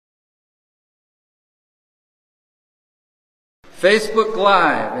Facebook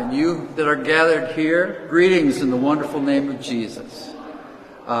Live, and you that are gathered here, greetings in the wonderful name of Jesus.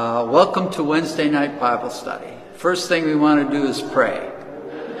 Welcome to Wednesday night Bible study. First thing we want to do is pray.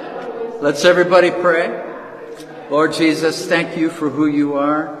 Let's everybody pray. Lord Jesus, thank you for who you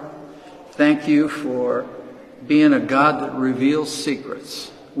are. Thank you for being a God that reveals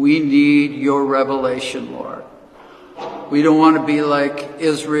secrets. We need your revelation, Lord. We don't want to be like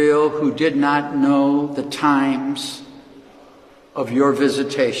Israel, who did not know the times of your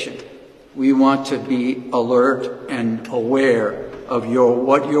visitation. We want to be alert and aware of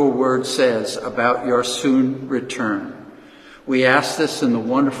what your word says about your soon return. We ask this in the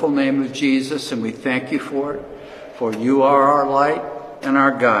wonderful name of Jesus, and we thank you for it. For you are our light and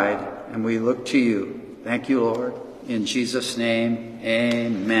our guide, and we look to you. Thank you, Lord. In Jesus' name,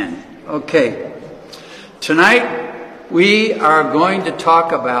 amen. Okay, tonight we are going to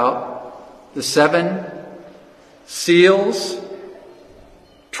talk about the 7 seals,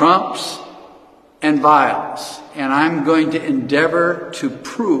 trumps, and vials. And I'm going to endeavor to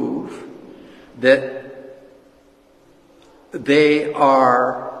prove that they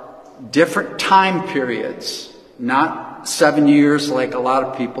are different time periods, not 7 years like a lot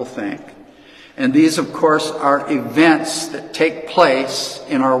of people think. And these, of course, are events that take place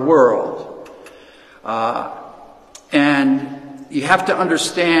in our world. And you have to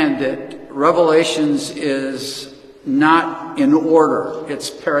understand that Revelations is not in order.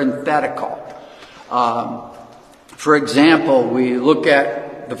 It's parenthetical. For example, we look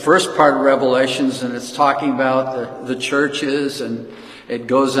at the first part of Revelations, and it's talking about the churches, and it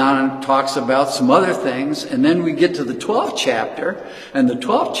goes on and talks about some other things. And then we get to the 12th chapter, and the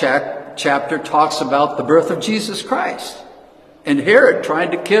 12th chapter talks about the birth of Jesus Christ and Herod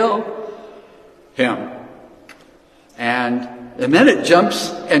trying to kill him. And then it jumps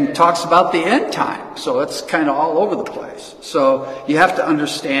and talks about the end time. So it's kind of all over the place. So you have to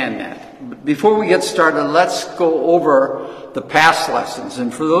understand that. Before we get started, let's go over the past lessons.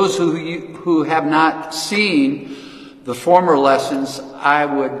 And for those who have not seen the former lessons, I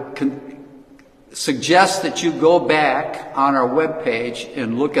would suggest that you go back on our webpage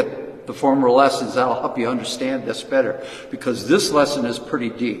and look at the former lessons. That'll help you understand this better, because this lesson is pretty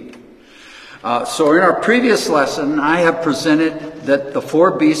deep. So in our previous lesson, I have presented that the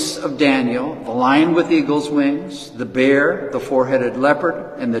 4 beasts of Daniel, the lion with eagle's wings, the bear, the 4-headed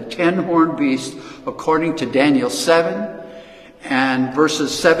leopard, and the 10-horned beast, according to Daniel 7 and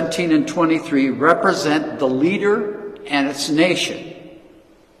verses 17 and 23, represent the leader and its nation.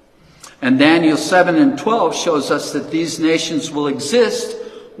 And Daniel 7 and 12 shows us that these nations will exist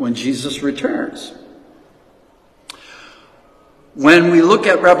when Jesus returns. When we look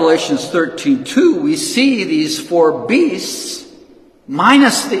at Revelations 13:2, we see these 4 beasts,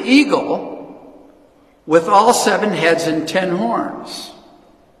 minus the eagle, with all 7 heads and 10 horns,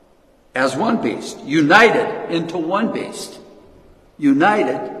 as one beast, united into one beast.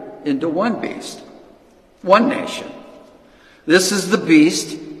 United into one beast. One nation. This is the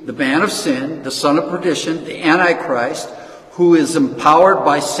beast, the man of sin, the son of perdition, the Antichrist, who is empowered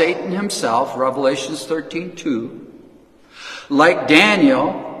by Satan himself, Revelations 13:2. Like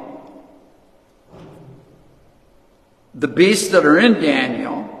Daniel, the beasts that are in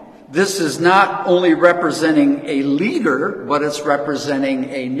Daniel, this is not only representing a leader, but it's representing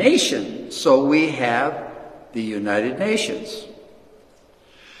a nation. So we have the United Nations.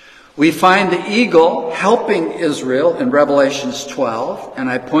 We find the eagle helping Israel in Revelations 12, and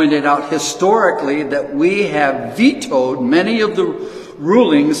I pointed out historically that we have vetoed many of the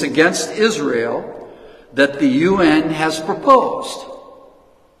rulings against Israel that the UN has proposed.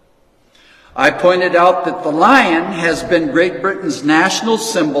 I pointed out that the lion has been Great Britain's national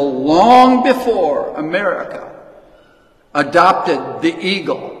symbol long before America adopted the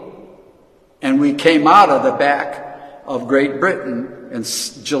eagle, and we came out of the back of Great Britain on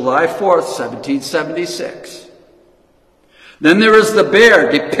July 4th, 1776. Then there is the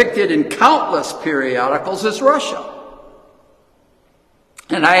bear, depicted in countless periodicals as Russia.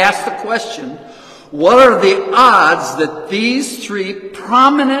 And I asked the question, what are the odds that these 3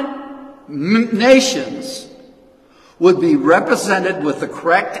 prominent nations would be represented with the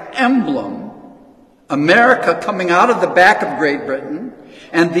correct emblem, America coming out of the back of Great Britain,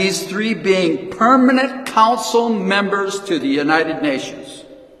 and these 3 being permanent council members to the United Nations?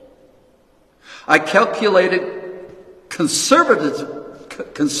 I calculated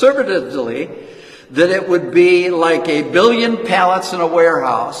conservatively that it would be like 1 billion pallets in a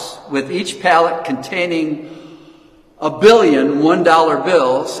warehouse, with each pallet containing 1 billion $1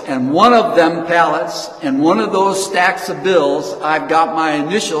 bills, and one of them pallets and one of those stacks of bills, I've got my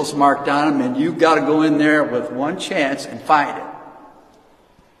initials marked on them, and you've got to go in there with one chance and find it.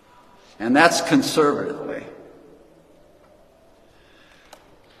 and that's conservatively.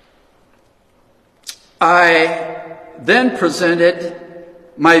 I then presented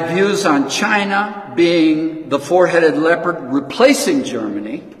my views on China being the four-headed leopard replacing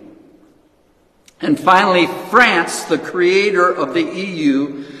Germany, and finally France, the creator of the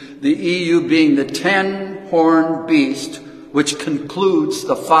EU being the 10-horned beast, which concludes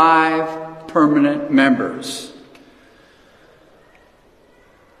the 5 permanent members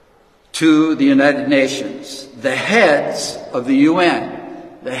to the United Nations, the heads of the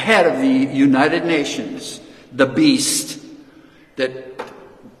UN, the head of the United Nations, the beast, that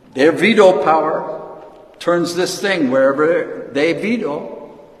their veto power turns this thing wherever they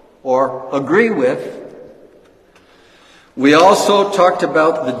veto or agree with. We also talked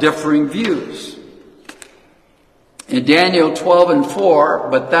about the differing views. In Daniel 12:4,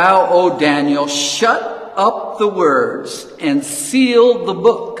 "But thou, O Daniel, shut up the words and seal the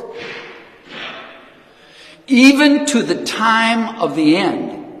book, even to the time of the end.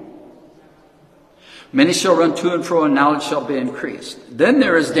 Many shall run to and fro, and knowledge shall be increased." Then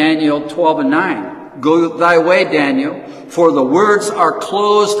there is Daniel 12:9. "Go thy way, Daniel, for the words are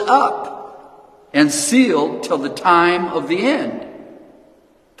closed up and sealed till the time of the end."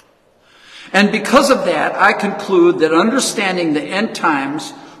 And because of that, I conclude that understanding the end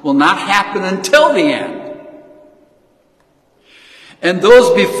times will not happen until the end. And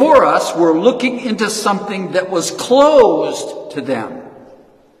those before us were looking into something that was closed to them.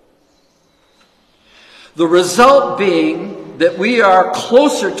 The result being that we are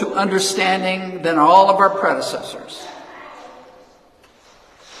closer to understanding than all of our predecessors.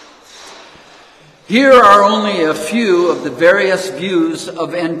 Here are only a few of the various views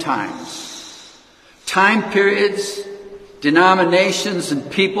of end times. Time periods, denominations, and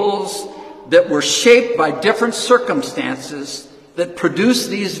peoples that were shaped by different circumstances that produce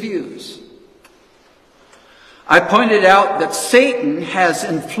these views. I pointed out that Satan has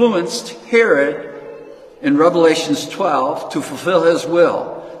influenced Herod in Revelations 12 to fulfill his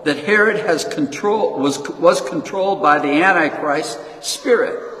will, that Herod was controlled by the Antichrist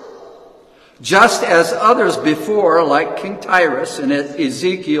spirit, just as others before, like King Tyrus in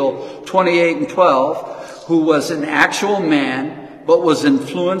Ezekiel 28:12, who was an actual man but was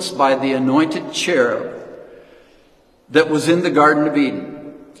influenced by the anointed cherub that was in the Garden of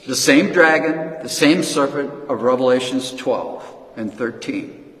Eden, the same dragon, the same serpent of Revelations 12 and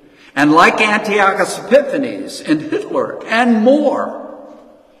 13. And like Antiochus Epiphanes and Hitler and more,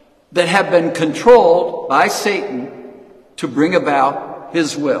 that have been controlled by Satan to bring about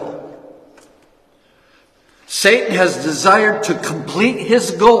his will. Satan has desired to complete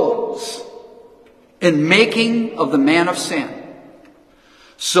his goals in making of the man of sin.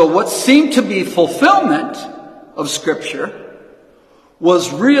 So what seemed to be fulfillment of Scripture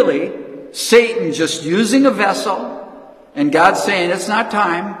was really Satan just using a vessel and God saying it's not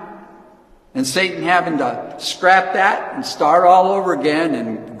time, and Satan having to scrap that and start all over again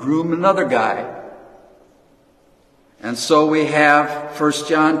and groom another guy. And so we have 1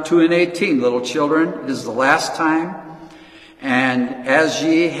 John 2:18, "Little children, it is the last time. And as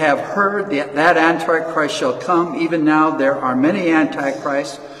ye have heard that Antichrist shall come, even now there are many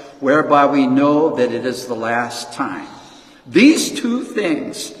Antichrists, whereby we know that it is the last time." These two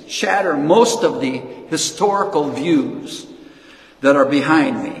things shatter most of the historical views that are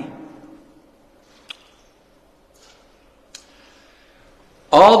behind me.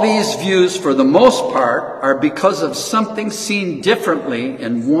 All these views, for the most part, are because of something seen differently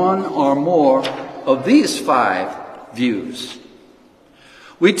in one or more of these 5 views.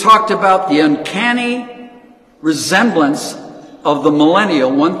 We talked about the uncanny resemblance of the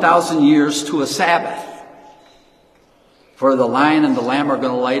millennial, 1,000 years to a Sabbath. For the lion and the lamb are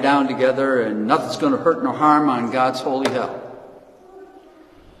going to lay down together and nothing's going to hurt nor harm on God's holy hill.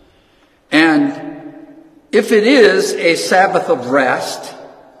 And if it is a Sabbath of rest,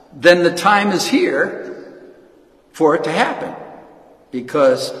 then the time is here for it to happen.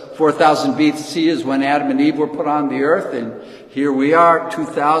 Because 4,000 BC is when Adam and Eve were put on the earth, and here we are,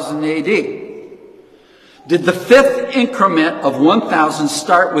 2000 AD. Did the 5th increment of 1,000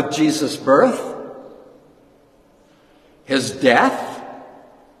 start with Jesus' birth? His death?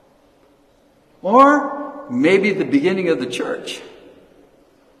 Or maybe the beginning of the church?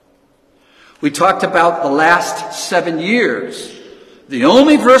 We talked about the last 7 years. The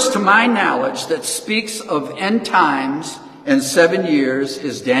only verse to my knowledge that speaks of end times and 7 years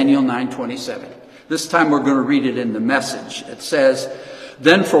is Daniel 9:27. This time we're going to read it in the Message. It says,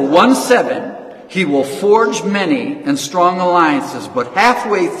 "Then for 1/7 he will forge many and strong alliances, but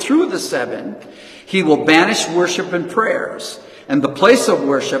halfway through the 7 he will banish worship and prayers, and the place of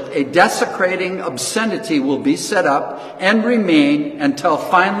worship, a desecrating obscenity will be set up and remain until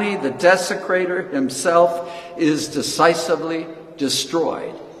finally the desecrator himself is decisively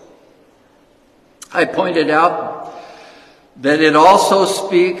destroyed. I pointed out that it also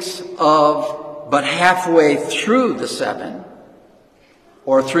speaks of but halfway through the 7,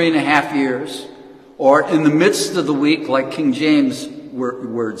 or 3.5 years, or in the midst of the week, like King James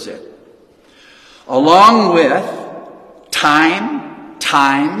words it. Along with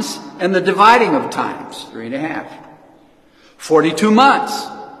times, and the dividing of times, 3.5. 42 months,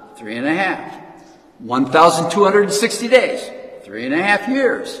 3.5. 1,260 days, 3.5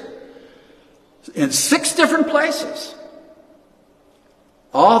 years. In 6 different places.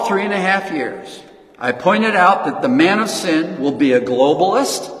 All 3.5 years. I pointed out that the man of sin will be a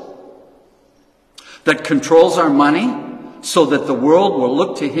globalist that controls our money so that the world will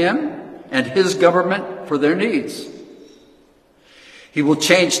look to him and his government for their needs. He will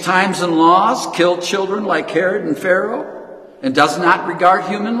change times and laws, kill children like Herod and Pharaoh, and does not regard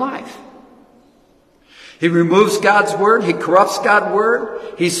human life. He removes God's word. He corrupts God's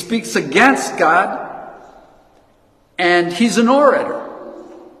word. He speaks against God. And he's an orator.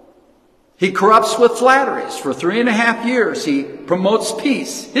 He corrupts with flatteries. For 3.5 years, he promotes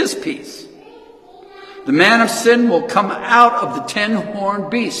peace, his peace. The man of sin will come out of the 10-horned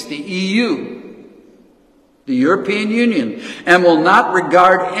beast, the EU, the European Union, and will not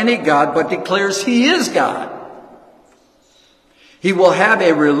regard any God, but declares he is God. He will have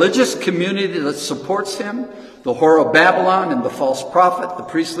a religious community that supports him, the whore of Babylon and the false prophet, the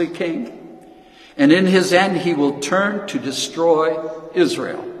priestly king. And in his end, he will turn to destroy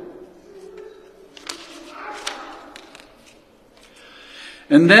Israel.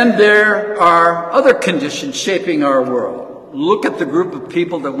 And then there are other conditions shaping our world. Look at the group of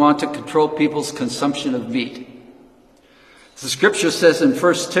people that want to control people's consumption of meat. The scripture says in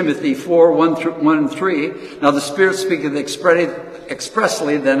 1 Timothy 4, 1 and 3, now the Spirit speaketh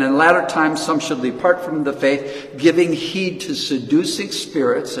expressly that in latter times some shall depart from the faith, giving heed to seducing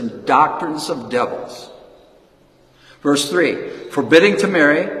spirits and doctrines of devils. Verse 3, forbidding to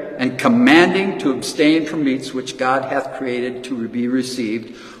marry, and commanding to abstain from meats which God hath created to be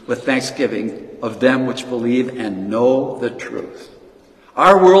received with thanksgiving of them which believe and know the truth.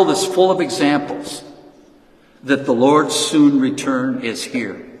 Our world is full of examples that the Lord's soon return is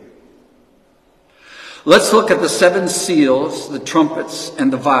here. Let's look at the 7 seals, the trumpets,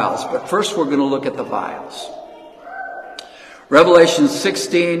 and the vials. But first we're going to look at the vials. Revelation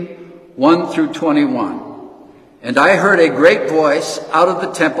 16, 1 through 21. And I heard a great voice out of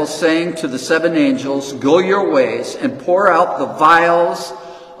the temple saying to the 7 angels, go your ways and pour out the vials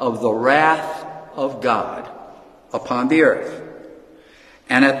of the wrath of God upon the earth.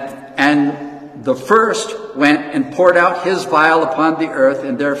 And the first went and poured out his vial upon the earth,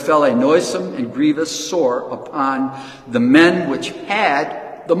 and there fell a noisome and grievous sore upon the men which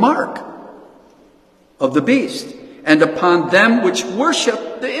had the mark of the beast, and upon them which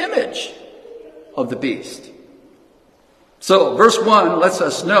worship the image of the beast. So, verse 1 lets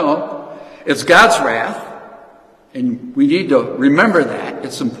us know it's God's wrath, and we need to remember that.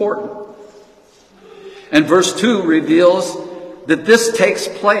 It's important. And verse 2 reveals that this takes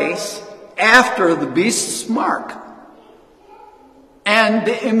place after the beast's mark, and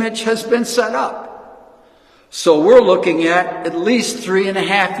the image has been set up. So we're looking at least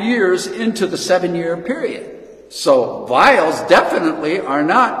 3.5 years into the 7-year period. So vials definitely are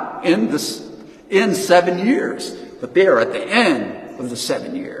not in 7 years. But they are at the end of the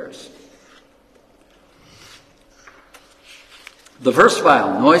 7 years. The first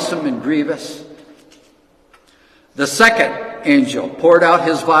vial, noisome and grievous. The second angel poured out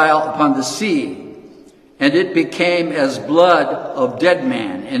his vial upon the sea, and it became as blood of dead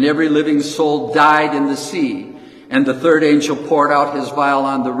man, and every living soul died in the sea. And the third angel poured out his vial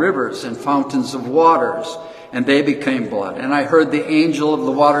on the rivers and fountains of waters, and they became blood. And I heard the angel of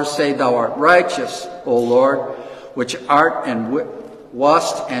the waters say, thou art righteous, O Lord, which art and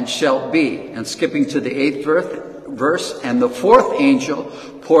wast and shalt be. And skipping to the 8th verse, and the 4th angel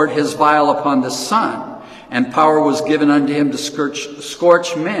poured his vial upon the sun, and power was given unto him to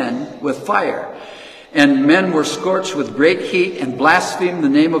scorch men with fire. And men were scorched with great heat, and blasphemed the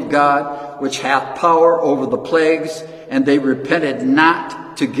name of God, which hath power over the plagues, and they repented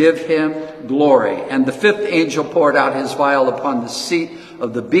not to give him glory. And the 5th angel poured out his vial upon the seat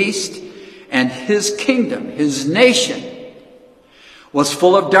of the beast, and his kingdom, his nation, was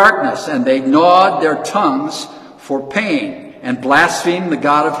full of darkness, and they gnawed their tongues for pain, and blasphemed the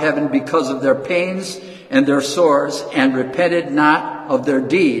God of heaven because of their pains, and their sores, and repented not of their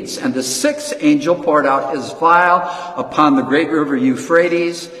deeds. And the sixth angel poured out his vial upon the great river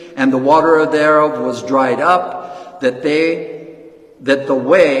Euphrates, and the water thereof was dried up, that the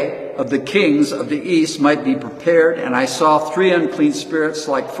way of the kings of the east might be prepared. And I saw three unclean spirits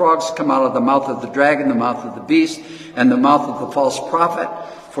like frogs come out of the mouth of the dragon, the mouth of the beast, and the mouth of the false prophet.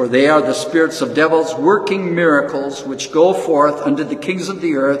 For they are the spirits of devils, working miracles, which go forth unto the kings of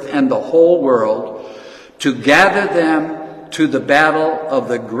the earth and the whole world, to gather them to the battle of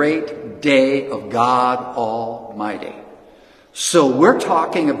the great day of God Almighty. So we're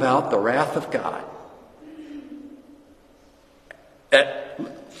talking about the wrath of God. At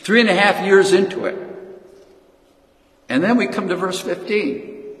 3.5 years into it. And then we come to verse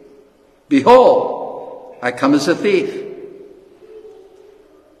 15. Behold, I come as a thief.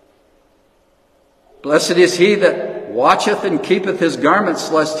 Blessed is he that watcheth and keepeth his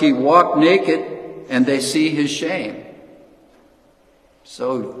garments, lest he walk naked and they see his shame.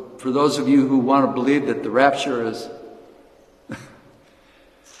 So, for those of you who want to believe that the rapture is,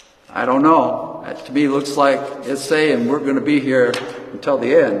 I don't know. That to me looks like it's saying we're going to be here until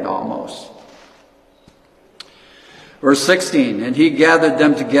the end almost. Verse 16, and he gathered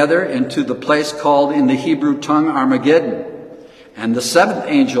them together into the place called in the Hebrew tongue Armageddon. And the seventh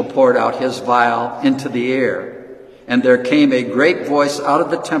angel poured out his vial into the air. And there came a great voice out of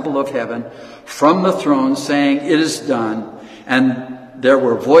the temple of heaven from the throne, saying, It is done. And there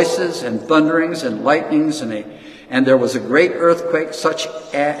were voices and thunderings and lightnings, and there was a great earthquake, such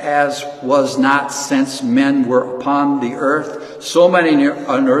as was not since men were upon the earth. So many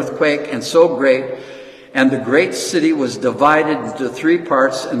an earthquake, and so great. And the great city was divided into three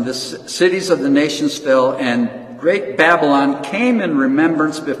parts, and the cities of the nations fell, and great Babylon came in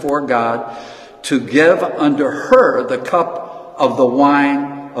remembrance before God, to give unto her the cup of the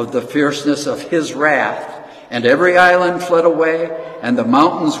wine of the fierceness of his wrath. And every island fled away, and the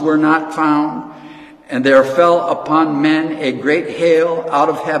mountains were not found. And there fell upon men a great hail out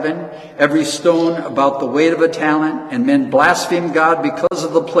of heaven, every stone about the weight of a talent. And men blasphemed God because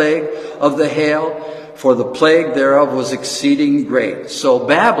of the plague of the hail, for the plague thereof was exceeding great. So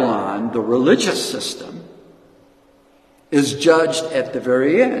Babylon, the religious system, is judged at the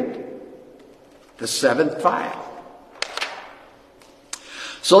very end. The seventh vial.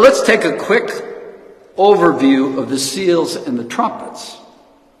 So let's take a quick overview of the seals and the trumpets.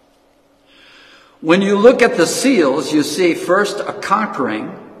 When you look at the seals, you see first a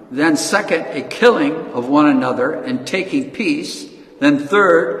conquering, then second a killing of one another and taking peace, then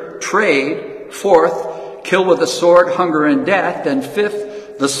third trade, fourth kill with the sword, hunger, and death, then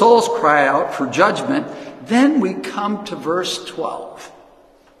fifth the souls cry out for judgment. Then we come to verse 12,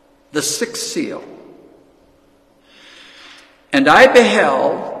 the sixth seal. And I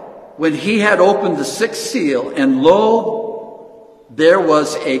beheld when he had opened the sixth seal, and lo, there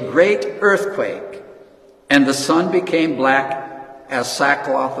was a great earthquake, and the sun became black as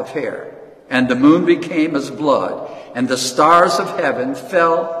sackcloth of hair, and the moon became as blood, and the stars of heaven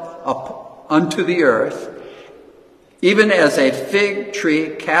fell up unto the earth, even as a fig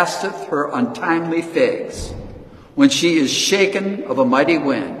tree casteth her untimely figs, when she is shaken of a mighty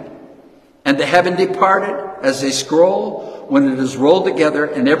wind. And the heaven departed as a scroll when it is rolled together,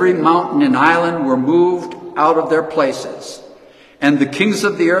 and every mountain and island were moved out of their places. And the kings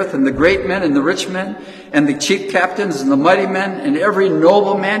of the earth, and the great men, and the rich men, and the chief captains, and the mighty men, and every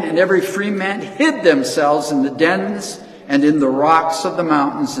nobleman, and every free man, hid themselves in the dens and in the rocks of the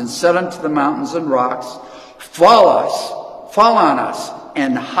mountains, and said unto the mountains and rocks, Fall on us,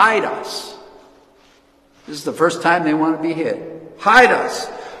 and hide us. This is the first time they want to be hid. Hide us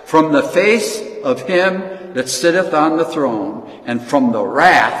from the face of him that sitteth on the throne, and from the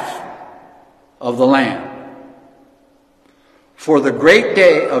wrath of the Lamb. For the great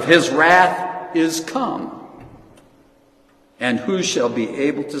day of his wrath is come, and who shall be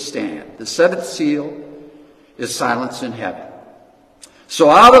able to stand? The seventh seal is silence in heaven. So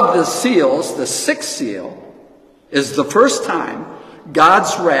out of the seals, the sixth seal is the first time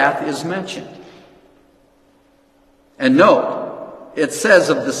God's wrath is mentioned. And note, it says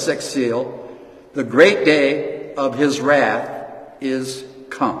of the sixth seal, the great day of his wrath is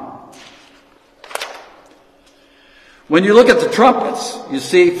come. When you look at the trumpets, you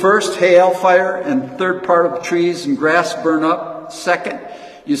see first hail, fire, and third part of trees and grass burn up. Second,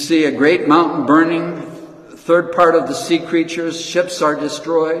 you see a great mountain burning. Third part of the sea creatures, ships are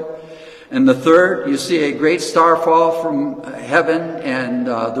destroyed. And the third, you see a great star fall from heaven, and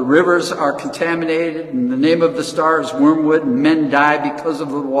the rivers are contaminated, and the name of the star is wormwood, and men die because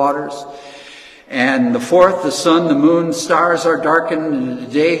of the waters. And the fourth, the sun, the moon, stars are darkened, and the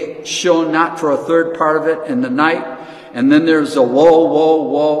day shone not for a third part of it, and the night. And then there's a woe, woe,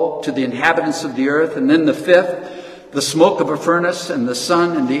 woe to the inhabitants of the earth. And then the fifth, the smoke of a furnace, and the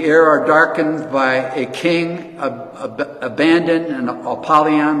sun and the air are darkened by a king, abandoned, and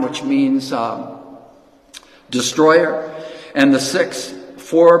Apollyon, which means destroyer. And the sixth,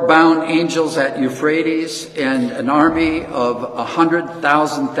 4 bound angels at Euphrates, and an army of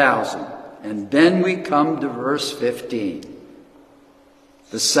 100,000. And then we come to verse 15.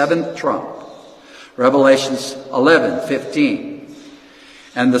 The seventh trump. Revelations 11:15.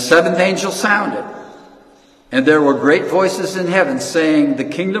 And the seventh angel sounded, and there were great voices in heaven saying, the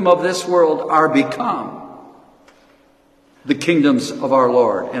kingdom of this world are become the kingdoms of our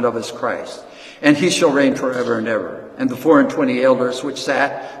Lord and of his Christ. And he shall reign forever and ever. And the 24 elders which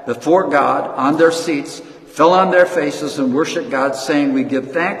sat before God on their seats fell on their faces and worshiped God, saying, We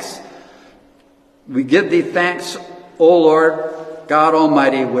give thee thanks, O Lord God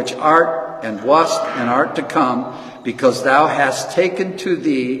Almighty, which art and wast and art to come, because thou hast taken to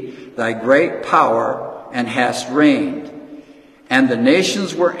thee thy great power and hast reigned. And the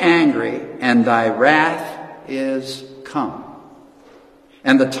nations were angry, and thy wrath is come.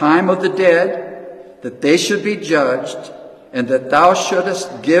 And the time of the dead, that they should be judged, and that thou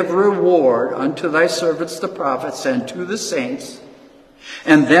shouldest give reward unto thy servants the prophets, and to the saints,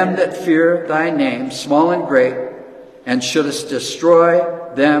 and them that fear thy name, small and great, and shouldest destroy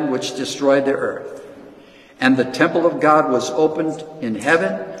them which destroy the earth. And the temple of God was opened in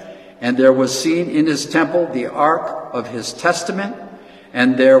heaven, and there was seen in his temple the ark of his testament,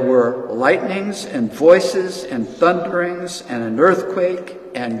 and there were lightnings and voices and thunderings and an earthquake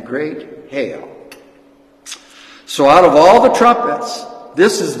and great hail. So out of all the trumpets,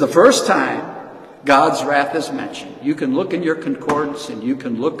 this is the first time God's wrath is mentioned. You can look in your concordance and you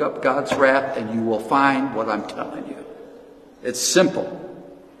can look up God's wrath and you will find what I'm telling you. It's simple.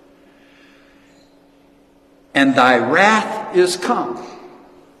 And thy wrath is come.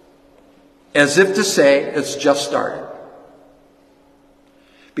 As if to say, it's just started.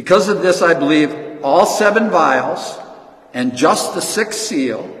 Because of this, I believe all 7 vials and just the 6th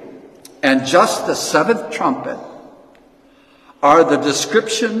seal and just the 7th trumpet are the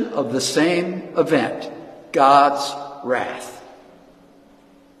description of the same event, God's wrath.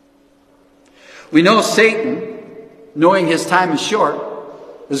 We know Satan, knowing his time is short,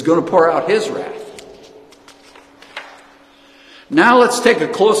 is going to pour out his wrath. Now let's take a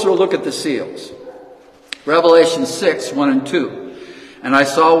closer look at the seals. Revelation 6, 1 and 2. And I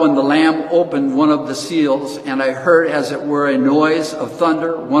saw when the Lamb opened one of the seals, and I heard as it were a noise of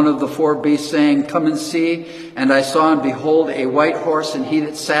thunder, one of the 4 beasts saying, Come and see. And I saw and behold a white horse, and he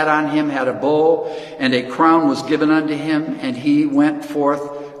that sat on him had a bow, and a crown was given unto him, and he went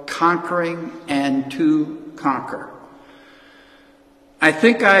forth conquering and to conquer. I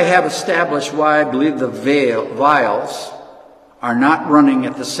think I have established why I believe the vials are not running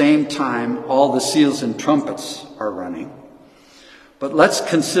at the same time all the seals and trumpets are running. But let's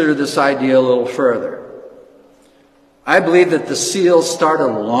consider this idea a little further. I believe that the seals started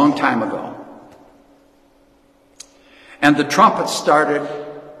a long time ago. And the trumpets started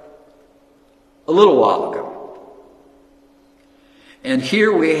a little while ago. And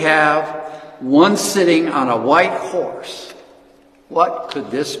here we have one sitting on a white horse. What could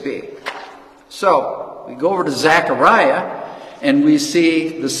this be? So, we go over to Zechariah, and we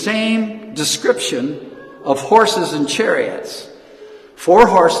see the same description of horses and chariots. 4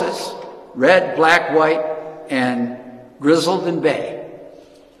 horses, red, black, white, and grizzled and bay.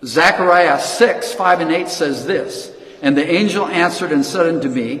 Zechariah 6, 5 and 8 says this, And the angel answered and said unto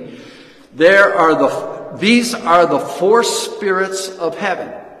me, These are the 4 spirits of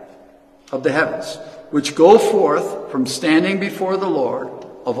heaven, of the heavens, which go forth from standing before the Lord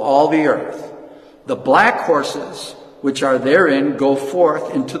of all the earth. The black horses, which are therein, go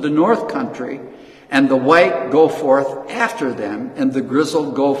forth into the north country, and the white go forth after them, and the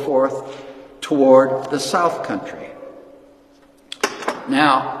grizzled go forth toward the south country.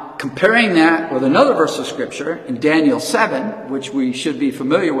 Now, comparing that with another verse of Scripture in Daniel 7, which we should be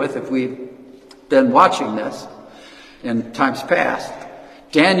familiar with if we've been watching this in times past,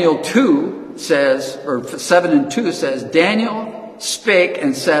 Daniel 2 says, or 7 and 2 says, Daniel spake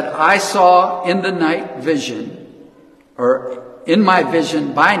and said, I saw in the night vision, or in my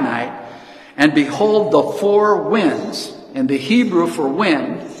vision by night, and behold, the 4 winds, and the Hebrew for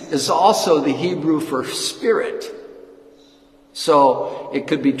wind is also the Hebrew for spirit. So it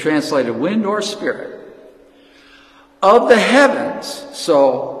could be translated wind or spirit. Of the heavens,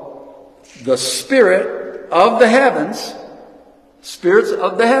 so the spirit of the heavens, spirits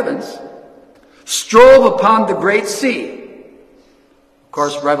of the heavens, strove upon the great sea. Of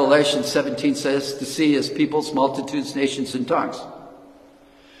course, Revelation 17 says the sea is peoples, multitudes, nations, and tongues.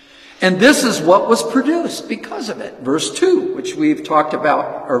 And this is what was produced because of it. Verse 2, which we've talked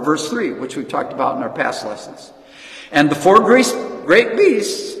about, or verse 3, which we've talked about in our past lessons. And the four great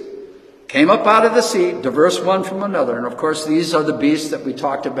beasts came up out of the sea, diverse one from another. And of course, these are the beasts that we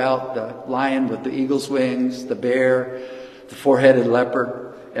talked about, the lion with the eagle's wings, the bear, the four-headed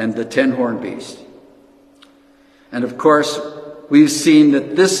leopard, and the 10-horned beast. And of course, we've seen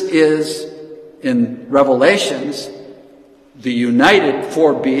that this is, in Revelations, the united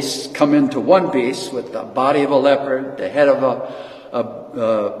four beasts come into one beast with the body of a leopard, the head of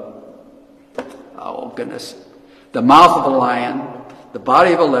the mouth of a lion, the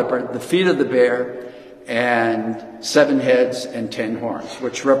body of a leopard, the feet of the bear, and 7 heads and 10 horns,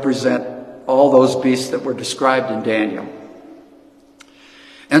 which represent all those beasts that were described in Daniel.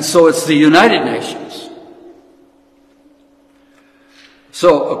 And so it's the United Nations.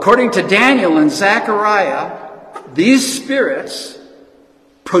 So according to Daniel and Zechariah, these spirits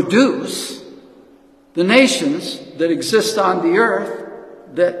produce the nations that exist on the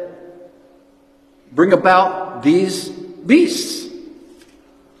earth that bring about these beasts.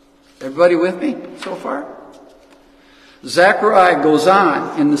 Everybody with me so far? Zechariah goes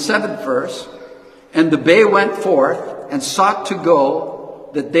on in the 7th verse, and the bay went forth and sought to go,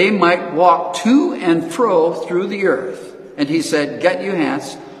 that they might walk to and fro through the earth. And he said, get you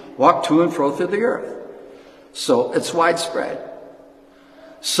hence, walk to and fro through the earth. So it's widespread.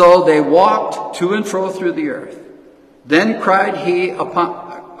 So they walked to and fro through the earth. Then cried he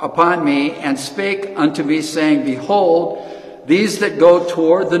upon me and spake unto me, saying, behold, these that go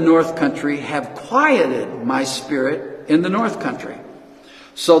toward the north country have quieted my spirit in the north country.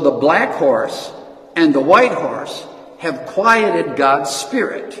 So the black horse and the white horse have quieted God's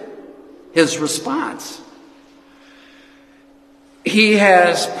spirit. His response. He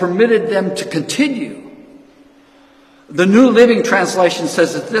has permitted them to continue. The New Living Translation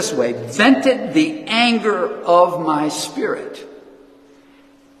says it this way, vented the anger of my spirit.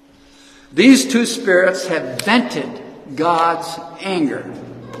 These two spirits have vented God's anger.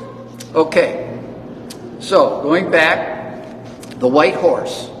 Okay, so going back, the white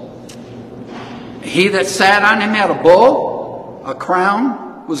horse. He that sat on him had a bow, a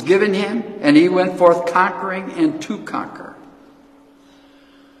crown was given him, and he went forth conquering and to conquer.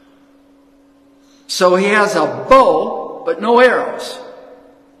 So he has a bow, but no arrows.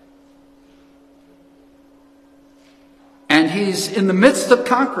 And he's in the midst of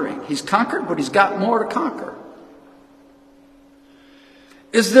conquering. He's conquered, but he's got more to conquer.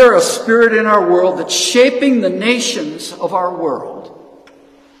 Is there a spirit in our world that's shaping the nations of our world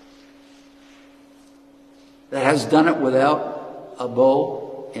that has done it without a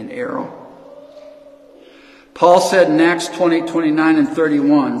bow and arrow? Paul said in Acts 20, 29 and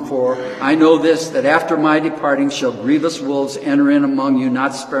 31, for I know this, that after my departing shall grievous wolves enter in among you,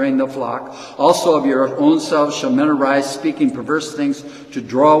 not sparing the flock. Also of your own selves shall men arise, speaking perverse things, to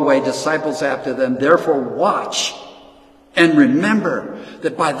draw away disciples after them. Therefore watch and remember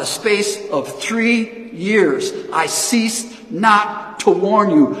that by the space of 3 years I ceased not to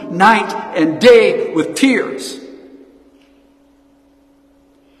warn you night and day with tears.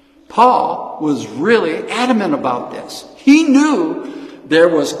 Paul was really adamant about this. He knew there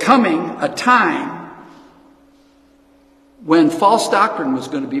was coming a time when false doctrine was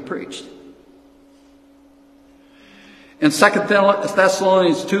going to be preached. In 2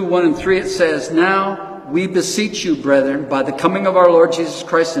 Thessalonians 2, 1 and 3 it says, now we beseech you, brethren, by the coming of our Lord Jesus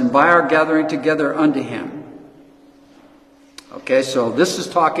Christ and by our gathering together unto him. Okay, so this is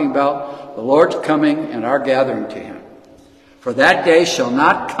talking about the Lord's coming and our gathering to him. For that day shall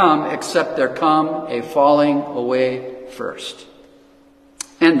not come except there come a falling away first,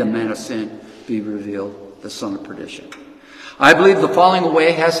 and the man of sin be revealed, the son of perdition. I believe the falling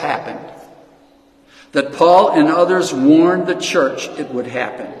away has happened. That Paul and others warned the church it would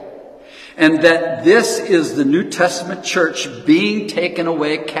happen. And that this is the New Testament church being taken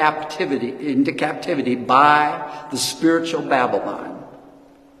away into captivity by the spiritual Babylon.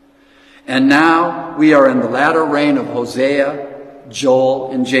 And now we are in the latter reign of Hosea,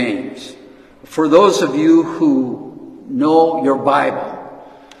 Joel, and James. For those of you who know your Bible,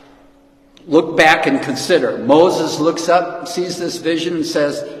 look back and consider. Moses looks up, sees this vision, and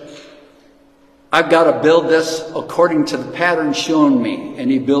says, I've got to build this according to the pattern shown me. And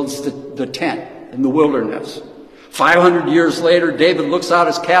he builds the tent in the wilderness. 500 years later, David looks out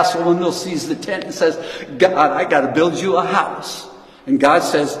his castle window, sees the tent, and says, God, I got to build you a house. And God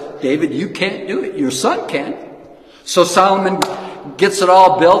says, David, you can't do it. Your son can. So Solomon gets it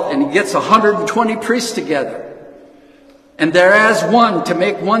all built, and he gets 120 priests together. And they're as one to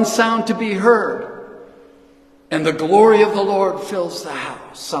make one sound to be heard. And the glory of the Lord fills the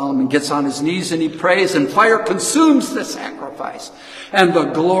house. Solomon gets on his knees and he prays, and fire consumes the sacrifice. And the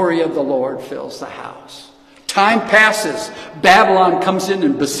glory of the Lord fills the house. Time passes. Babylon comes in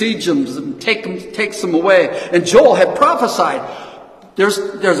and besieges them, takes them away. And Joel had prophesied, there's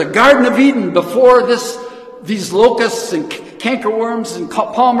a Garden of Eden before these locusts and cankerworms and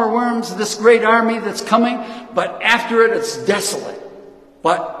palmer worms, this great army that's coming. But after it, it's desolate.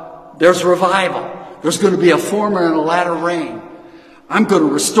 But there's revival. There's going to be a former and a latter rain. I'm going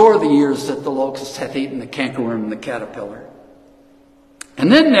to restore the years that the locust hath eaten, the cankerworm and the caterpillar.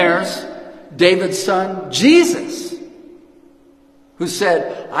 And then there's David's son, Jesus, who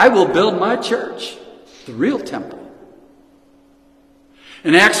said, I will build my church, the real temple.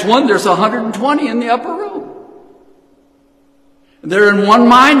 In Acts 1, there's 120 in the upper room. They're in one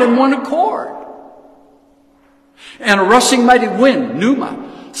mind and one accord. And a rushing mighty wind,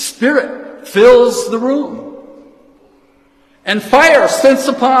 pneuma, spirit, fills the room. And fire sits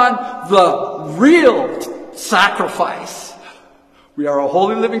upon the real sacrifice. We are a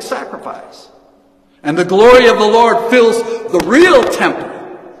holy living sacrifice. And the glory of the Lord fills the real temple.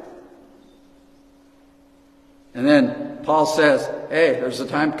 And then Paul says, hey, there's a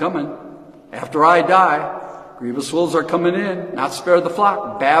time coming. After I die, grievous wolves are coming in, not spare the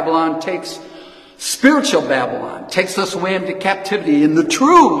flock. Babylon spiritual Babylon takes us away into captivity. And the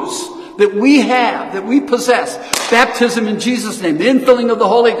truths that we have, that we possess, baptism in Jesus' name, the infilling of the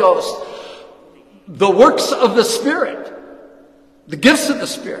Holy Ghost, the works of the Spirit, the gifts of the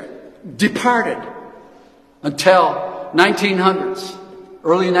Spirit, departed until 1900s,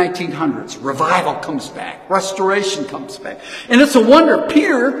 early 1900s. Revival comes back. Restoration comes back. And it's a wonder.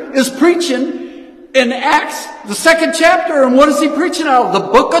 Peter is preaching in Acts, the 2nd chapter, and what is he preaching out of?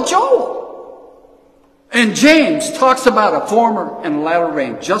 The book of Joel. And James talks about a former and a latter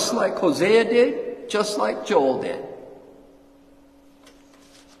rain, just like Hosea did, just like Joel did.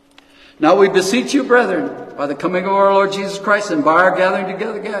 Now we beseech you, brethren, by the coming of our Lord Jesus Christ and by our gathering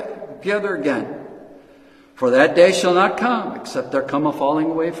together again. For that day shall not come, except there come a falling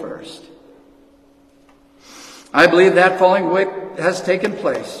away first. I believe that falling away has taken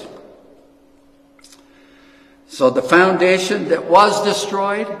place. So the foundation that was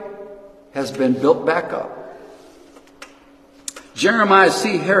destroyed has been built back up. Jeremiah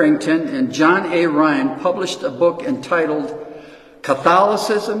C. Harrington and John A. Ryan published a book entitled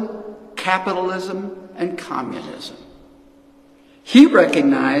Catholicism, Capitalism, and Communism. He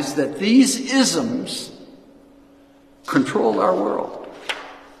recognized that these isms controlled our world.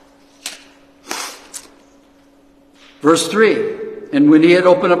 Verse 3, and when he had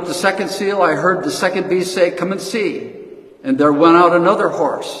opened up the second seal, I heard the second beast say, come and see. And there went out another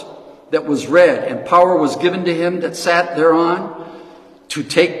horse that was red, and power was given to him that sat thereon to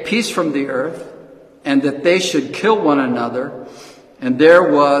take peace from the earth, and that they should kill one another. And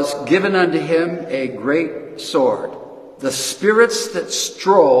there was given unto him a great sword. The spirits that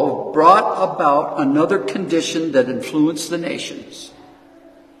strove brought about another condition that influenced the nations.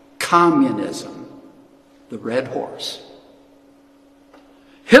 Communism, the red horse.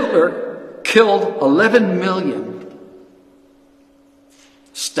 Hitler killed 11 million.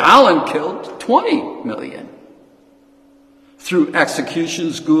 Stalin killed 20 million through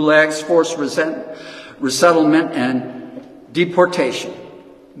executions, gulags, forced resettlement, and deportation.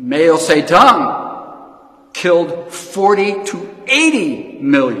 Mao Zedong killed 40 to 80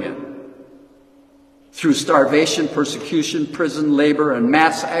 million through starvation, persecution, prison labor, and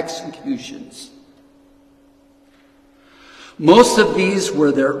mass executions. Most of these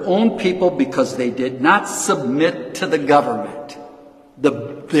were their own people because they did not submit to the government.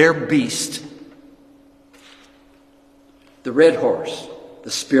 Their beast. The red horse,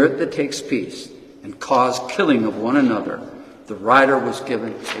 the spirit that takes peace and caused killing of one another. The rider was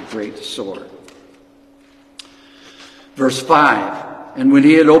given a great sword. Verse 5, and when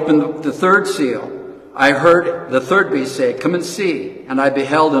he had opened the third seal, I heard the third beast say, come and see. And I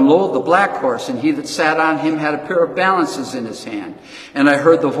beheld, and lo, the black horse, and he that sat on him had a pair of balances in his hand. And I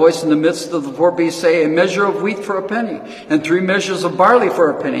heard the voice in the midst of the four beasts say, a measure of wheat for a penny, and 3 measures of barley for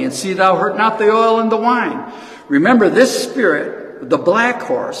a penny, and see thou hurt not the oil and the wine. Remember, this spirit, the black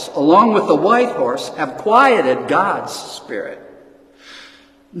horse, along with the white horse, have quieted God's spirit.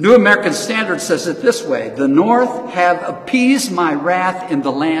 New American Standard says it this way, the north have appeased my wrath in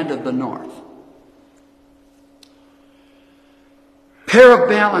the land of the north. Pair of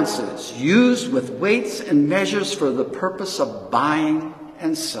balances used with weights and measures for the purpose of buying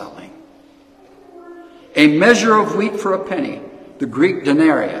and selling. A measure of wheat for a penny. the Greek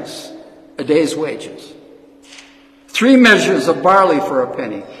denarius, a day's wages. 3 measures of barley for a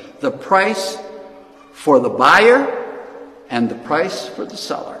penny, the price for the buyer and the price for the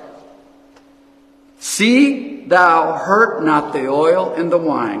seller. See thou hurt not the oil and the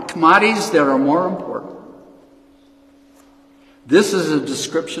wine, commodities that are more important. This is a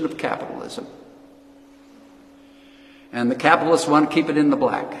description of capitalism. And the capitalists want to keep it in the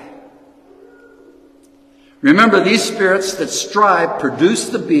black. Remember, these spirits that strive produce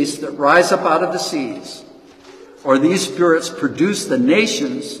the beasts that rise up out of the seas, or these spirits produce the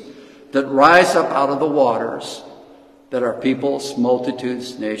nations that rise up out of the waters, that are peoples,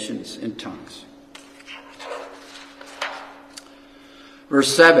 multitudes, nations, and tongues.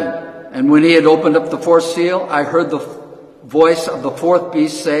 Verse 7, and when he had opened up the 4th seal, I heard the voice of the 4th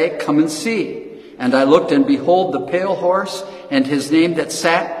beast say, come and see. And I looked, and behold, the pale horse, and his name that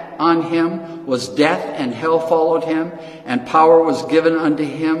sat on him was Death, and hell followed him, and power was given unto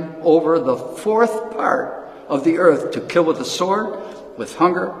him over the 4th part of the earth to kill with the sword, with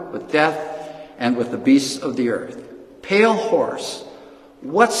hunger, with death, and with the beasts of the earth. Pale horse.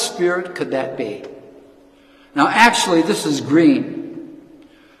 What spirit could that be? Now, actually, this is green.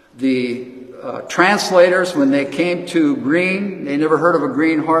 The translators, when they came to green, they never heard of a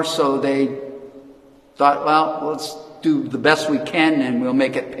green horse, so they thought, well, let's do the best we can and we'll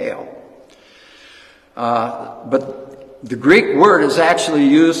make it pale. But the Greek word is actually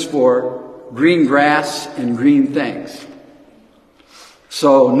used for green grass and green things.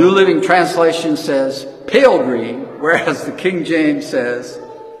 So New Living Translation says pale green, whereas the King James says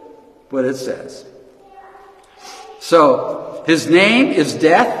what it says. So his name is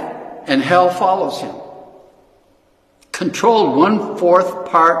Death, and hell follows him. Controlled 1/4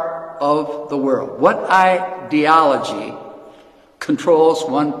 part of the world. What ideology controls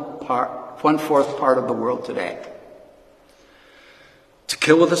 1/4 part of the world today? To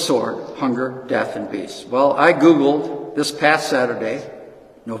kill with a sword, hunger, death, and beasts. Well, I Googled this past Saturday,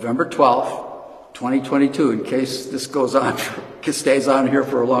 November 12th, 2022, in case this goes on, stays on here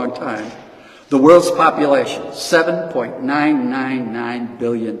for a long time. The world's population, 7.999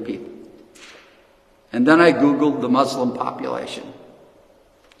 billion people. And then I Googled the Muslim population,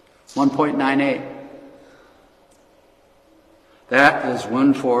 1.98. That is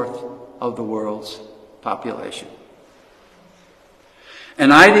 1/4 of the world's population.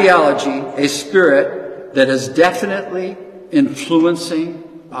 An ideology, a spirit that is definitely influencing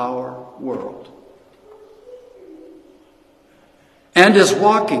our world. And is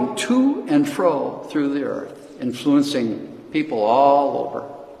walking to and fro through the earth, influencing people all over.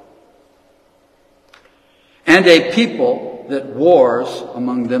 And a people that wars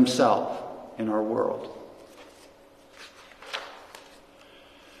among themselves in our world.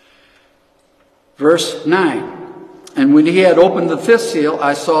 Verse 9, and when he had opened the 5th seal,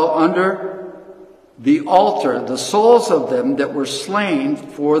 I saw under the altar the souls of them that were slain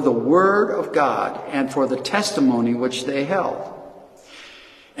for the word of God and for the testimony which they held.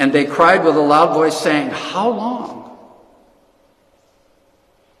 And they cried with a loud voice, saying, how long,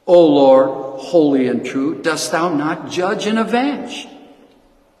 O Lord, holy and true, dost thou not judge and avenge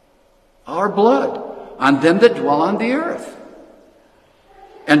our blood on them that dwell on the earth?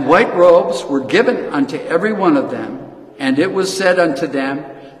 And white robes were given unto every one of them, and it was said unto them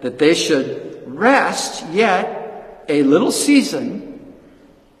that they should rest yet a little season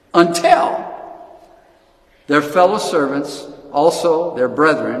until their fellow servants, also their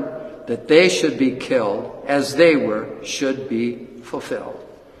brethren, that they should be killed as they were, should be fulfilled.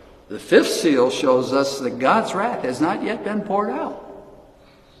 The 5th seal shows us that God's wrath has not yet been poured out.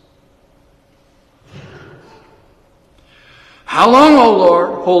 How long, O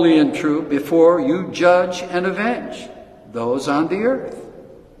Lord, holy and true, before you judge and avenge those on the earth?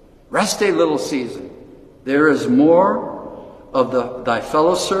 Rest a little season. There is more of thy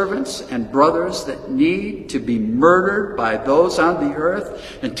fellow servants and brothers that need to be murdered by those on the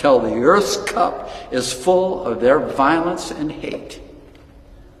earth until the earth's cup is full of their violence and hate.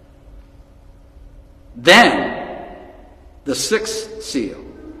 Then the 6th seal,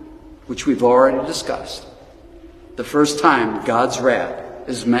 which we've already discussed, the first time God's wrath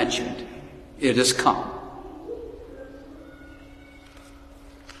is mentioned, it has come.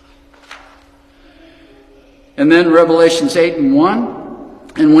 And then Revelations 8:1,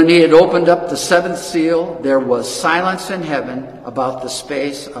 and when he had opened up the 7th seal, there was silence in heaven about the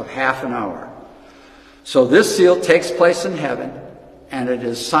space of half an hour. So this seal takes place in heaven, and it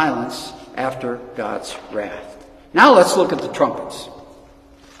is silence after God's wrath. Now let's look at the trumpets.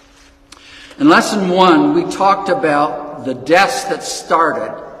 In lesson 1, we talked about the deaths that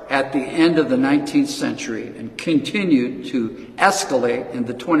started at the end of the 19th century and continued to escalate in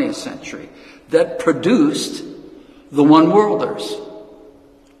the 20th century that produced the one-worlders,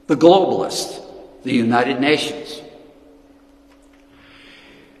 the globalists, the United Nations.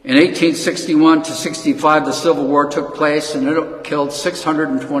 In 1861 to 65, the Civil War took place, and it killed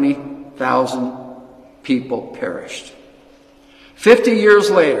 620,000 people perished. 50 years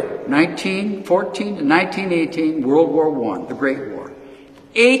later, 1914 to 1918, World War I, the Great War,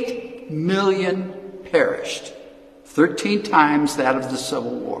 8 million perished, 13 times that of the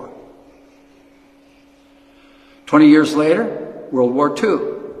Civil War. 20 years later, World War II,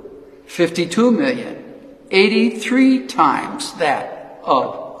 52 million, 83 times that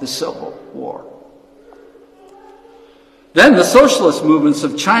of the Civil War. Then the socialist movements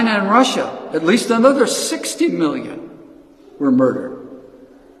of China and Russia, at least another 60 million were murdered.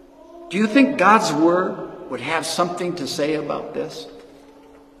 Do you think God's word would have something to say about this?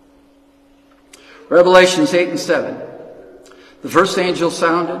 Revelations 8 and 7. The first angel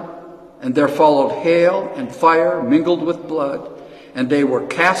sounded, and there followed hail and fire mingled with blood, and they were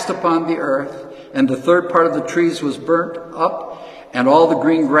cast upon the earth, and the third part of the trees was burnt up, and all the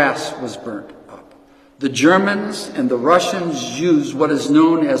green grass was burnt up. The Germans and the Russians used what is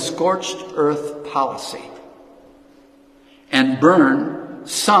known as scorched earth policy and burned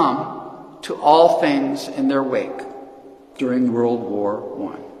some to all things in their wake during World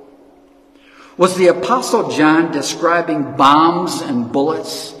War I. Was the Apostle John describing bombs and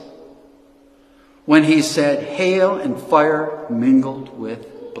bullets when he said hail and fire mingled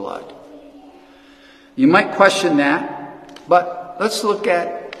with blood? You might question that, but let's look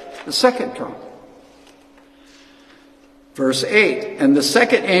at the second trump. Verse 8, and the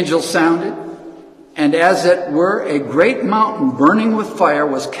second angel sounded, and as it were a great mountain burning with fire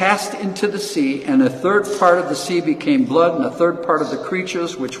was cast into the sea, and a third part of the sea became blood, and a third part of the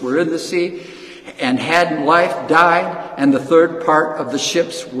creatures which were in the sea and had life died, and the third part of the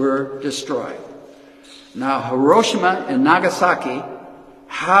ships were destroyed. Now, Hiroshima and Nagasaki,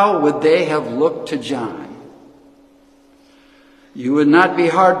 how would they have looked to John? You would not be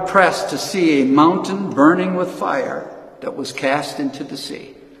hard-pressed to see a mountain burning with fire that was cast into the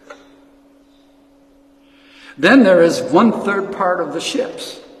sea. Then there is 1/3 part of the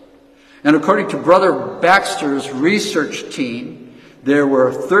ships. And according to Brother Baxter's research team, there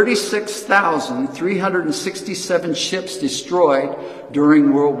were 36,367 ships destroyed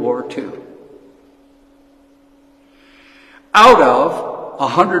during World War II. Out of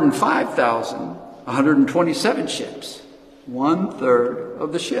 105,127 ships, 1/3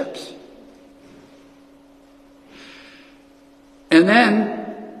 of the ships. And then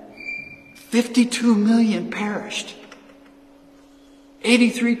 52 million perished.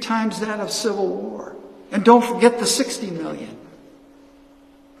 83 times that of Civil War. And don't forget the 60 million.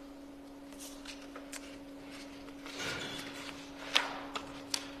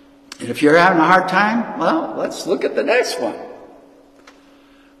 And if you're having a hard time, well, let's look at the next one.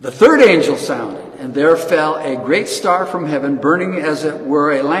 The third angel sounded, and there fell a great star from heaven, burning as it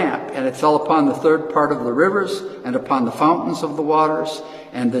were a lamp, and it fell upon the third part of the rivers and upon the fountains of the waters,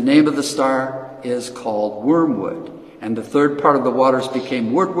 and the name of the star is called Wormwood. And the third part of the waters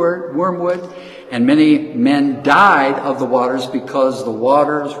became wormwood, and many men died of the waters because the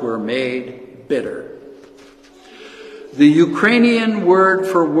waters were made bitter. The Ukrainian word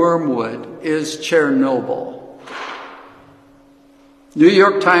for wormwood is Chernobyl. New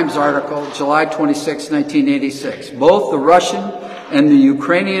York Times article, July 26, 1986. Both the Russian and the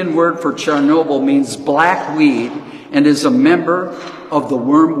Ukrainian word for Chernobyl means black weed and is a member of the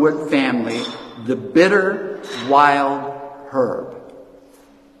wormwood family, the bitter wild herb.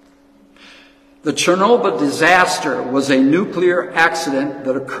 The Chernobyl disaster was a nuclear accident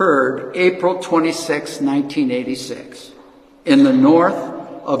that occurred April 26, 1986, in the north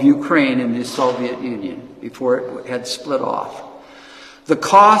of Ukraine in the Soviet Union, before it had split off. The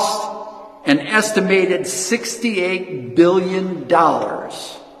cost, an estimated $68 billion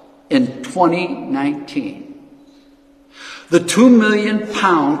in 2019. The 2 million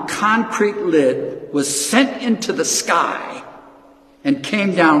pound concrete lid was sent into the sky and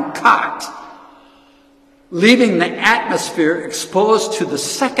came down cocked, leaving the atmosphere exposed to the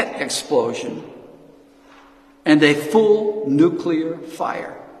second explosion and a full nuclear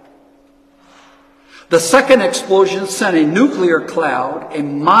fire. The second explosion sent a nuclear cloud a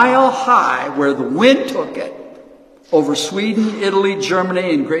mile high where the wind took it over Sweden, Italy,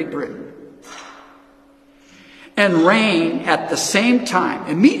 Germany, and Great Britain. And rain at the same time,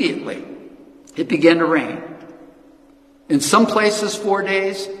 immediately, it began to rain. In some places 4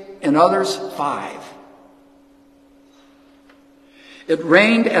 days, in others 5. It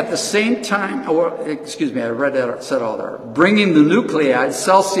rained at the same time, said all there, bringing the nuclei,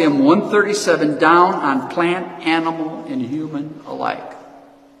 Celsium-137, down on plant, animal, and human alike.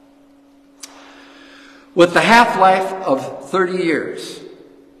 With the half-life of 30 years,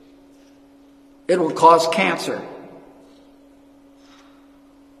 it will cause cancer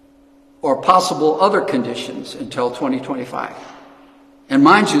or possible other conditions until 2025. And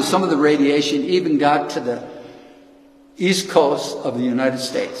mind you, some of the radiation even got to the east coast of the United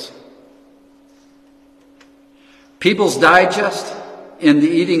States. People's digest in the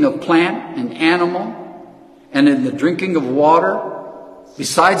eating of plant and animal and in the drinking of water,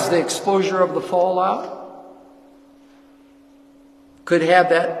 besides the exposure of the fallout, could have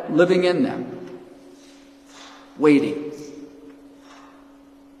that living in them, waiting.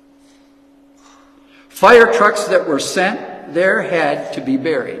 Fire trucks that were sent there had to be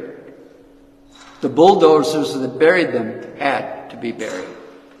buried. The bulldozers that buried them had to be buried.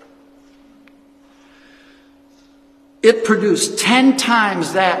 It produced 10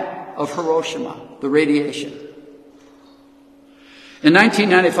 times that of Hiroshima, the radiation. In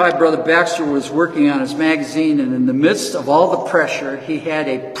 1995, Brother Baxter was working on his magazine, and in the midst of all the pressure, he had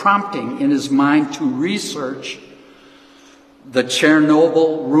a prompting in his mind to research the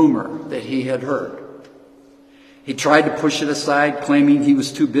Chernobyl rumor that he had heard. He tried to push it aside, claiming he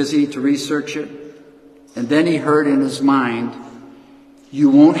was too busy to research it. And then he heard in his mind, "You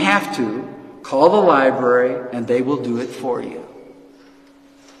won't have to. Call the library and they will do it for you."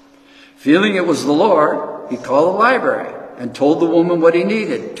 Feeling it was the Lord, he called the library and told the woman what he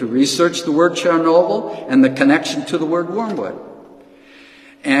needed to research the word Chernobyl and the connection to the word wormwood.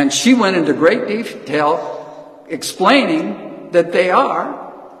 And she went into great detail explaining that they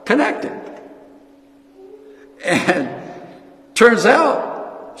are connected. And turns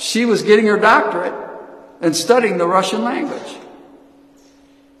out she was getting her doctorate and studying the Russian language.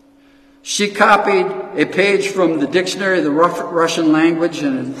 She copied a page from the dictionary of the Russian language,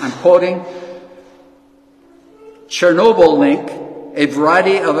 and I'm quoting, "Chernobyl link, a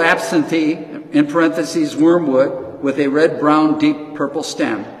variety of absinthe, in parentheses, wormwood, with a red-brown, deep purple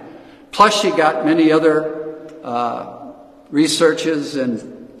stem." Plus she got many other researches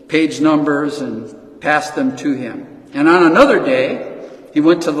and page numbers and passed them to him. And on another day, he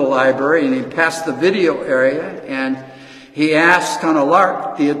went to the library and he passed the video area and he asked, kind of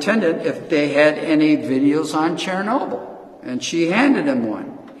larked, the attendant if they had any videos on Chernobyl. And she handed him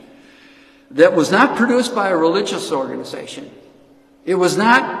one that was not produced by a religious organization. It was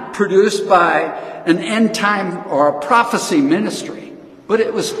not produced by an end time or a prophecy ministry, but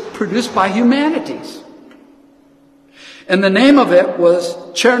it was produced by humanities. And the name of it was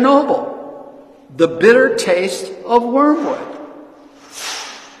Chernobyl, the bitter taste of wormwood.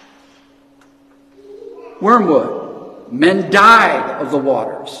 Wormwood. Men died of the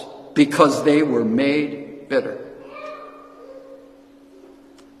waters because they were made bitter.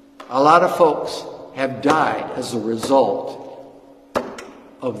 A lot of folks have died as a result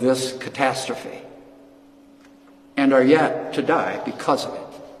of this catastrophe and are yet to die because of it.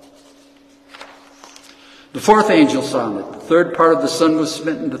 The fourth angel sounded. The third part of the sun was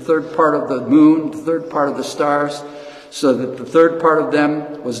smitten, the third part of the moon, the third part of the stars, so that the third part of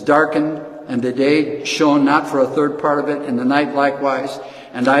them was darkened, and the day shone not for a third part of it, and the night likewise.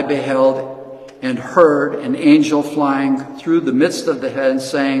 And I beheld and heard an angel flying through the midst of the heavens,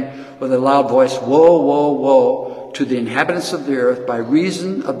 saying with a loud voice, "Woe, woe, woe to the inhabitants of the earth, by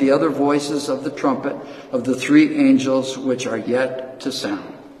reason of the other voices of the trumpet of the three angels which are yet to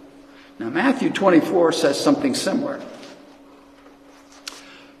sound." Now Matthew 24 says something similar.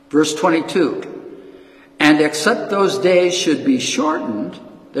 Verse 22, "And except those days should be shortened,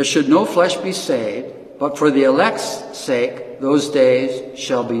 there should no flesh be saved, but for the elect's sake, those days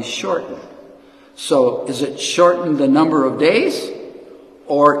shall be shortened." So is it shortened the number of days,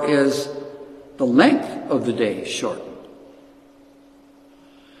 or is the length of the days shortened?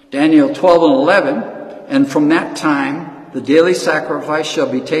 Daniel 12 and 11, "And from that time the daily sacrifice shall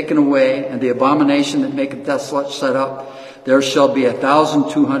be taken away, and the abomination that maketh desolate set up. There shall be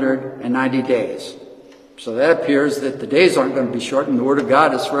 1,290 days." So that appears that the days aren't going to be shortened. The Word of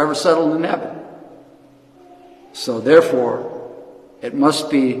God is forever settled in heaven. So therefore, it must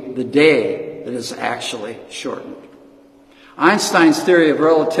be the day that is actually shortened. Einstein's theory of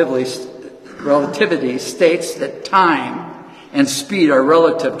relativity states that time and speed are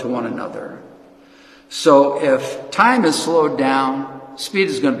relative to one another. So if time is slowed down, speed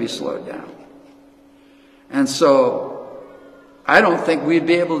is going to be slowed down. And so I don't think we'd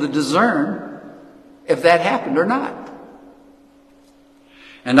be able to discern if that happened or not.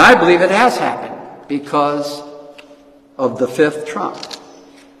 And I believe it has happened because of the fifth trump.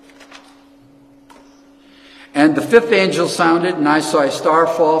 And the fifth angel sounded, and I saw a star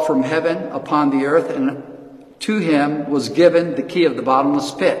fall from heaven upon the earth, and to him was given the key of the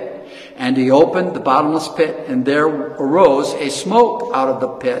bottomless pit. And he opened the bottomless pit, and there arose a smoke out of the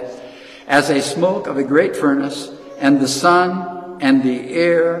pit, as a smoke of a great furnace, and the sun and the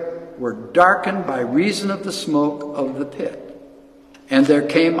air were darkened by reason of the smoke of the pit. And there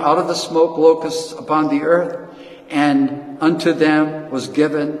came out of the smoke locusts upon the earth, and unto them was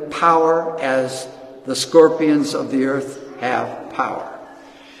given power as the scorpions of the earth have power.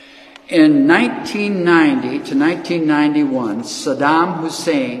 In 1990 to 1991, Saddam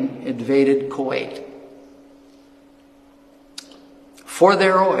Hussein invaded Kuwait for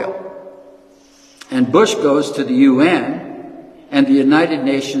their oil. And Bush goes to the UN, and the United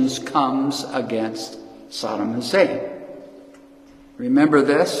Nations comes against Saddam Hussein. Remember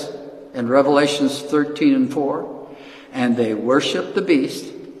this in Revelations 13 and 4. And they worship the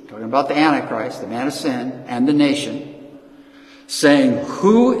beast, talking about the Antichrist, the man of sin, and the nation, saying,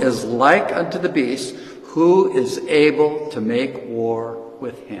 who is like unto the beast, who is able to make war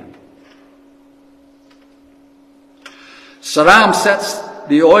with him? Saddam sets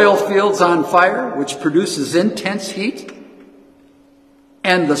the oil fields on fire, which produces intense heat,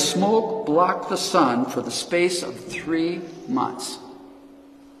 and the smoke blocked the sun for the space of 3 months.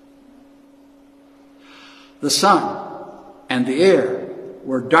 The sun and the air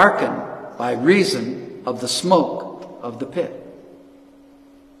were darkened by reason of the smoke of the pit.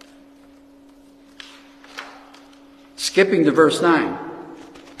 Skipping to verse 9.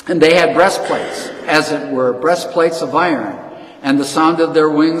 And they had breastplates, as it were, breastplates of iron, and the sound of their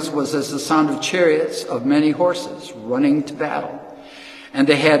wings was as the sound of chariots of many horses running to battle. And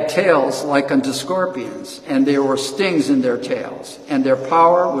they had tails like unto scorpions, and there were stings in their tails, and their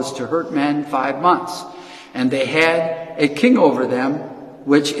power was to hurt men 5 months. And they had a king over them,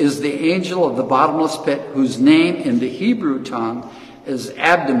 which is the angel of the bottomless pit, whose name in the Hebrew tongue is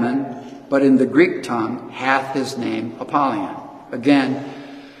Abdomen, but in the Greek tongue hath his name Apollyon. Again,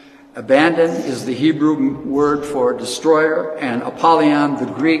 abandon is the Hebrew word for destroyer, and Apollyon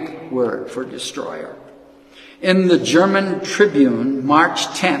the Greek word for destroyer. In the German Tribune, March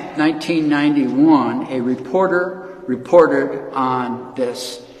 10th, 1991, a reporter reported on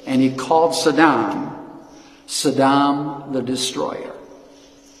this, and he called Saddam the Destroyer.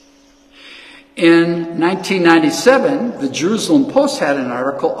 In 1997, the Jerusalem Post had an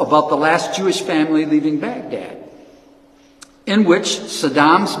article about the last Jewish family leaving Baghdad, in which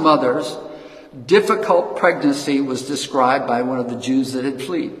Saddam's mother's difficult pregnancy was described by one of the Jews that had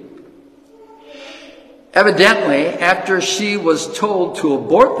fled. Evidently, after she was told to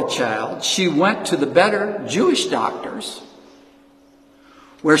abort the child, she went to the better Jewish doctors,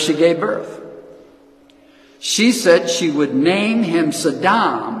 where she gave birth. She said she would name him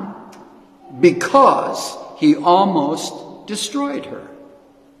Saddam because he almost destroyed her.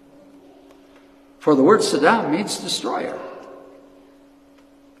 For the word Saddam means destroyer.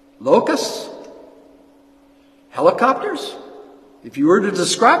 Locusts? Helicopters? If you were to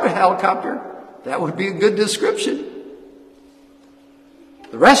describe a helicopter, that would be a good description.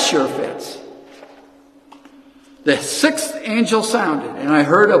 The rest sure fits. The sixth angel sounded, and I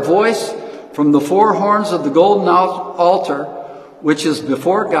heard a voice from the four horns of the golden altar, which is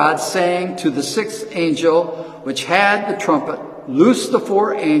before God, saying to the sixth angel, which had the trumpet, loose the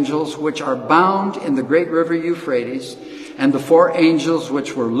four angels which are bound in the great river Euphrates, and the four angels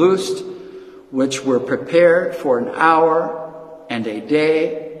which were loosed, which were prepared for an hour and a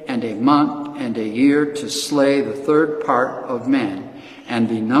day and a month and a year to slay the third part of men. And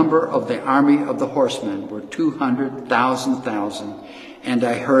the number of the army of the horsemen were 200,000, and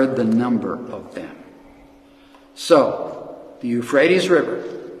I heard the number of them. So, the Euphrates River,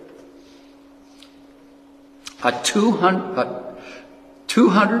 a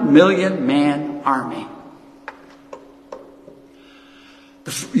 200 million man army.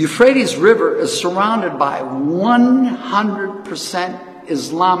 The Euphrates River is surrounded by 100%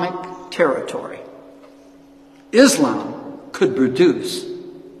 Islamic territory. Islam could produce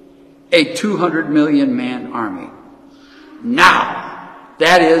a 200 million man army. Now,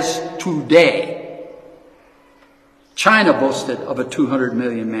 that is today. China boasted of a 200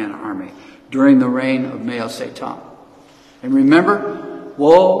 million man army during the reign of Mao Zedong. And remember,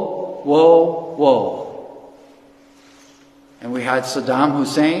 woe, woe, woe. And we had Saddam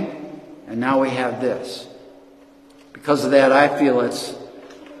Hussein, and now we have this. Because of that, I feel it's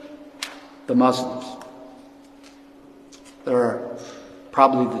the Muslims. They're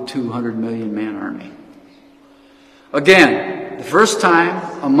probably the 200 million man army. Again, the first time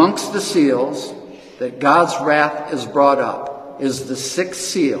amongst the seals, that God's wrath is brought up is the sixth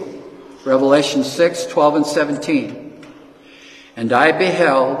seal. Revelation 6, 12 and 17. And I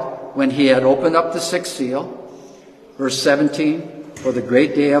beheld when he had opened up the sixth seal. Verse 17, for the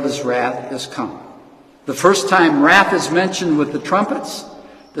great day of his wrath is come. The first time wrath is mentioned with the trumpets,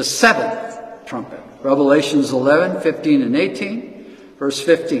 the seventh trumpet. Revelations 11, 15 and 18. Verse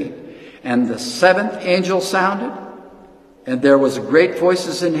 15. And the seventh angel sounded, and there was great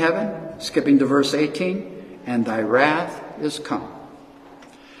voices in heaven, skipping to verse 18, and thy wrath is come.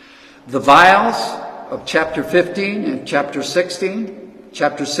 The vials of chapter 15 and chapter 16.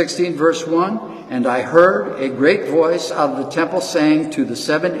 Chapter 16, verse 1, and I heard a great voice out of the temple saying to the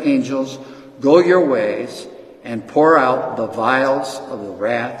seven angels, go your ways and pour out the vials of the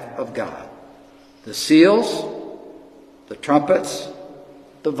wrath of God. The seals, the trumpets,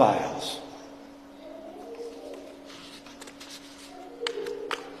 the vials.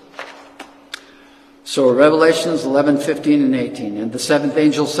 So Revelations 11, 15 and 18. And the seventh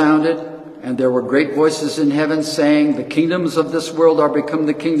angel sounded, and there were great voices in heaven saying, the kingdoms of this world are become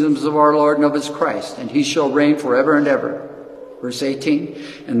the kingdoms of our Lord and of his Christ, and he shall reign forever and ever. Verse 18,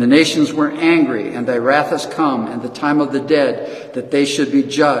 and the nations were angry, and thy wrath has come, and the time of the dead, that they should be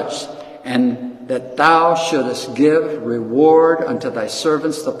judged, and that thou shouldest give reward unto thy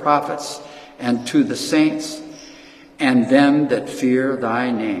servants the prophets, and to the saints, and them that fear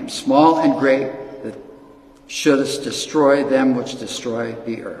thy name, small and great, that shouldest destroy them which destroy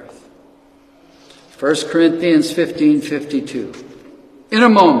the earth. 1 Corinthians 15:52. In a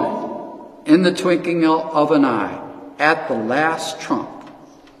moment, in the twinkling of an eye, at the last trump,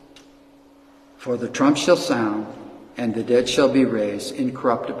 for the trump shall sound, and the dead shall be raised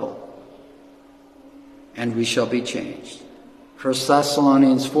incorruptible, and we shall be changed. 1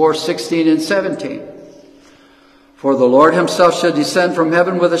 Thessalonians 4:16 and 17. For the Lord himself shall descend from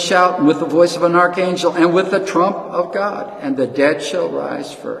heaven with a shout, and with the voice of an archangel, and with the trump of God, and the dead shall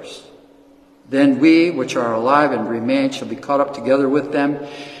rise first. Then we, which are alive and remain, shall be caught up together with them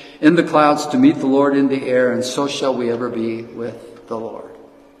in the clouds to meet the Lord in the air, and so shall we ever be with the Lord.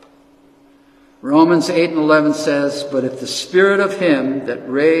 Romans 8 and 11 says, but if the spirit of him that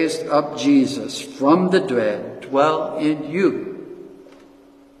raised up Jesus from the dead dwell in you,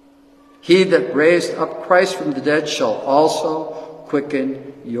 he that raised up Christ from the dead shall also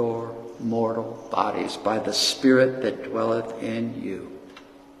quicken your mortal bodies by the Spirit that dwelleth in you.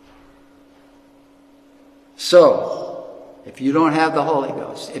 So, if you don't have the Holy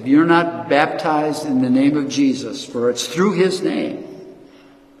Ghost, if you're not baptized in the name of Jesus, for it's through his name,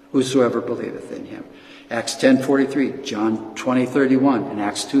 whosoever believeth in him. Acts 10:43, John 20:31, and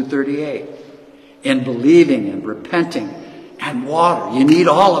Acts 2:38. In believing and repenting and water, you need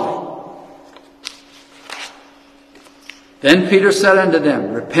all of it. Then Peter said unto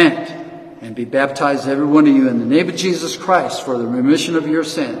them, repent and be baptized every one of you in the name of Jesus Christ for the remission of your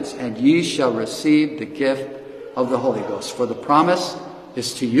sins, and ye shall receive the gift of the Holy Ghost. For the promise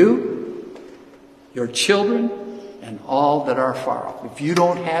is to you, your children, and all that are far off. If you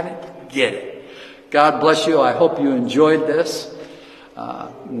don't have it, get it. God bless you. I hope you enjoyed this.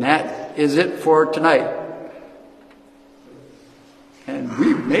 And that is it for tonight. And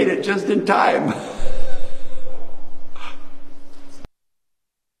we made it just in time.